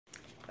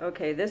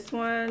Okay, this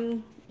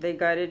one they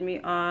guided me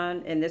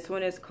on, and this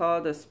one is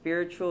called a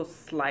spiritual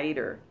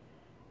slider.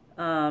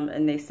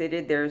 And they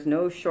stated there's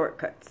no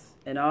shortcuts,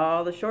 and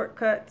all the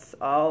shortcuts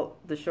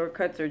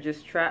are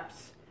just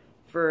traps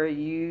for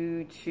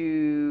you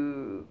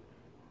to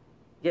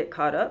get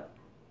caught up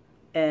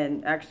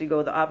and actually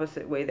go the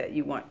opposite way that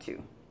you want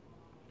to.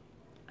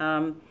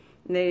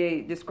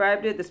 They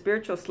described it, the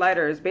spiritual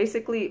slider is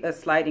basically a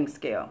sliding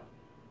scale.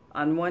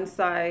 On one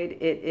side,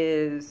 it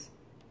is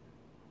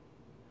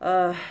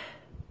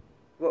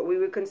what we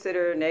would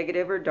consider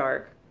negative or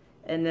dark.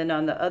 And then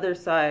on the other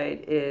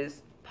side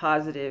is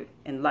positive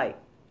and light.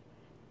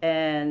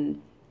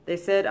 And they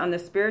said on the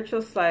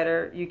spiritual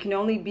slider, you can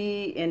only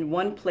be in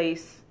one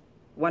place,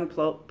 one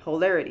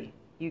polarity.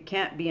 You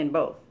can't be in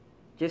both.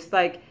 Just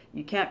like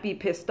you can't be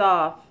pissed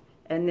off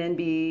and then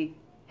be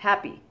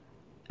happy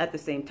at the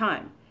same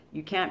time.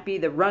 You can't be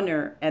the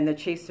runner and the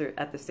chaser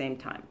at the same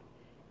time.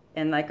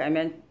 And like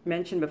I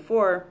mentioned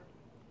before,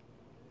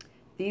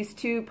 these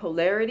two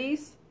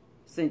polarities,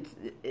 since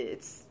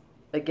it's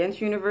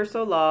against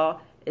universal law,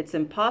 it's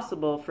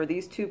impossible for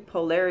these two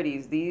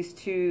polarities, these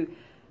two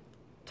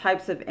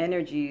types of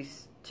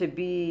energies to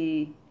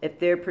be, if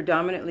they're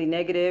predominantly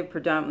negative,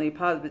 predominantly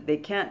positive, they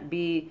can't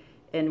be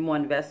in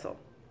one vessel.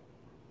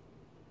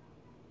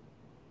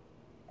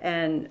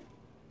 And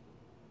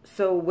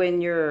so when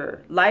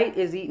your light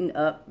is eaten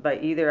up by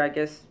either, I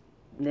guess,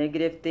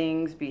 negative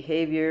things,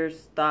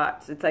 behaviors,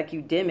 thoughts, it's like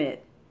you dim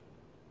it,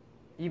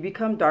 you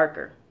become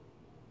darker.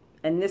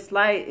 And this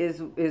light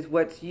is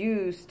what's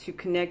used to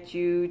connect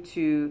you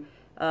to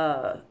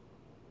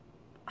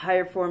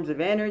higher forms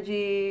of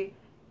energy,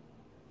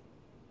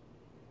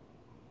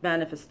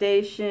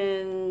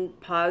 manifestation,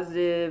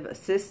 positive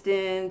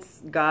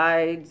assistance,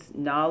 guides,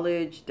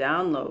 knowledge,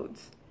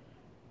 downloads.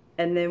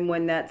 And then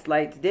when that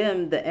light's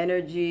dim, the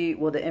energy,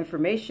 well, the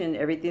information,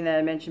 everything that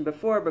I mentioned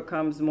before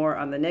becomes more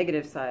on the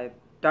negative side,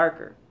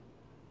 darker.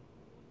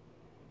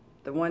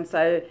 The one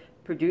side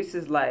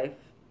produces life,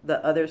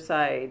 the other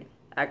side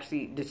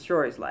actually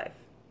destroys life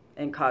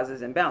and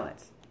causes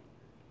imbalance.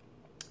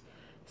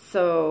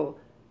 So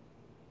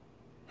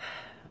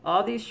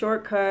all these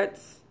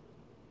shortcuts,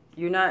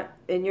 you're not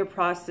in your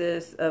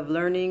process of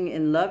learning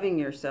and loving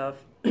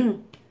yourself.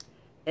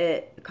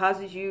 It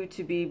causes you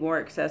to be more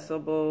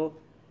accessible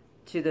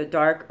to the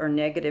dark or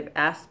negative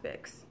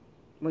aspects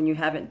when you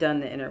haven't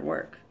done the inner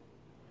work.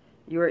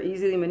 You are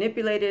easily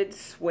manipulated,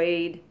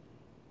 swayed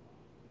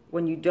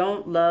when you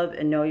don't love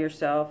and know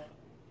yourself,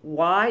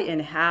 why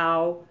and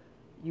how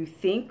you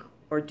think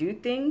or do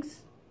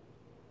things,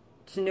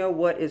 to know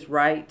what is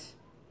right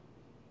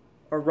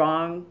or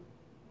wrong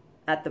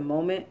at the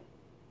moment,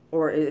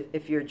 or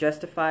if you're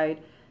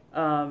justified.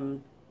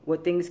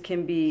 What things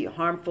can be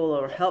harmful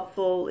or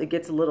helpful, it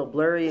gets a little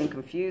blurry and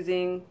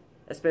confusing,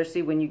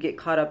 especially when you get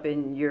caught up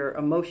in your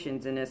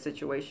emotions in a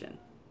situation.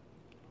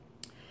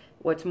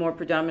 What's more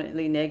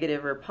predominantly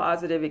negative or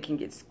positive, it can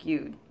get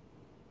skewed.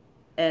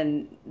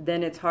 And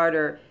then it's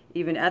harder,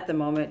 even at the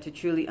moment, to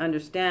truly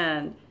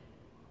understand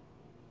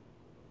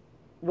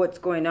what's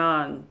going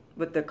on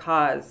with the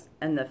cause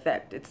and the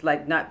effect. It's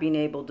like not being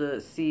able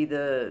to see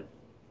the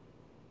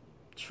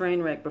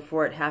train wreck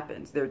before it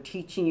happens. They're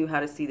teaching you how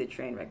to see the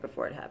train wreck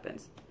before it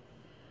happens.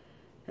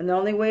 And the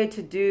only way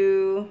to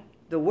do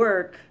the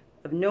work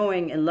of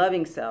knowing and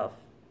loving self,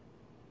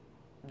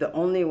 the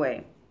only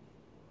way,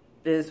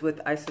 is with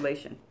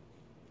isolation.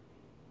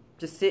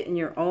 To sit in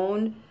your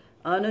own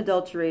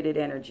unadulterated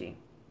energy,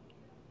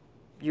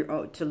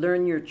 to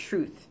learn your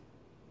truth,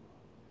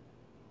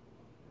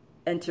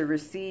 and to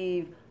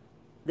receive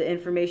the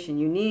information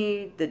you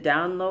need, the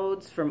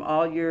downloads from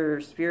all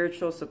your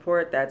spiritual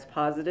support. That's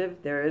positive.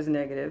 There is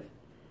negative.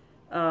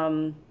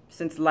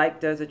 Since like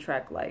does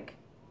attract like.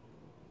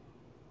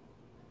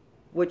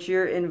 What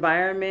your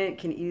environment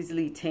can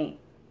easily taint,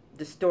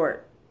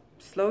 distort,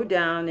 slow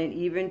down, and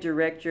even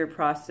direct your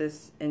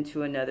process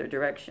into another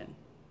direction.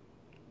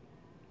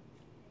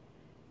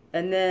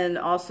 And then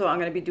also I'm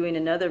going to be doing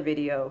another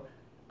video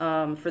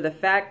for the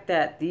fact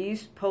that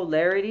these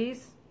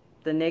polarities,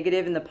 the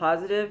negative and the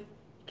positive,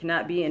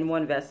 cannot be in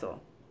one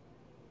vessel.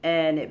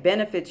 And it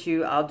benefits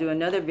you. I'll do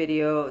another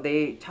video.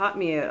 They taught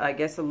me, I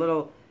don't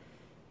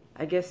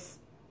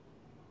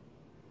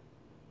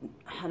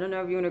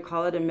know if you want to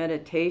call it a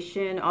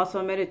meditation. Also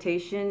a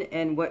meditation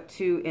and what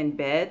to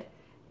embed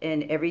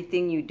in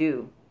everything you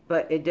do.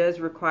 But it does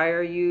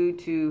require you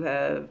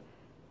to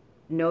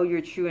know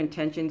your true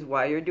intentions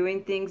while you're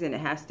doing things, and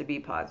it has to be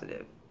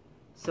positive.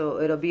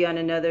 So it'll be on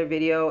another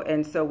video.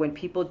 And so when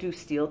people do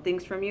steal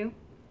things from you,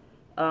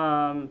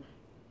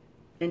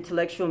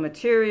 intellectual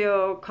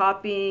material,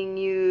 copying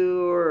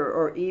you,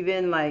 or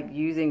even like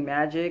using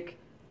magic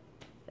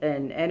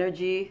and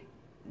energy,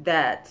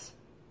 that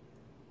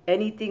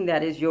anything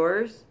that is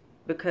yours,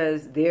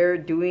 because they're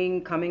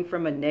coming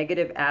from a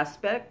negative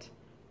aspect,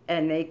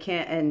 and they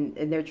can't,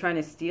 and they're trying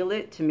to steal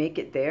it to make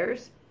it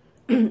theirs,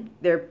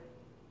 they're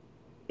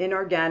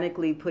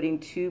inorganically putting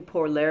two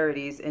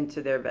polarities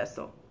into their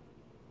vessel.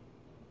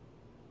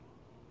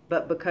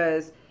 But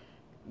because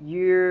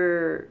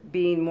you're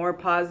being more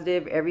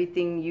positive,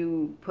 everything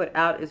you put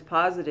out is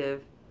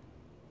positive,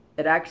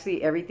 it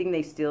actually, everything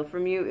they steal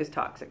from you is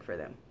toxic for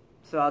them.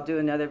 So I'll do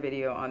another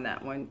video on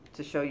that one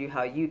to show you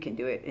how you can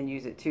do it and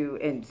use it too.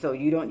 And so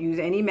you don't use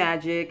any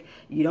magic,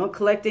 you don't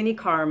collect any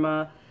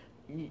karma,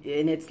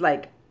 and it's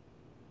like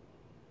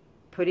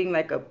putting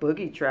like a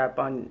boogie trap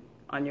on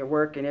your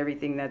work and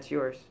everything that's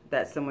yours,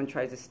 that someone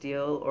tries to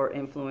steal or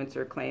influence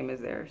or claim as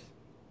theirs.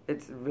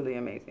 It's really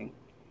amazing.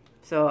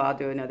 So I'll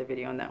do another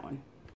video on that one.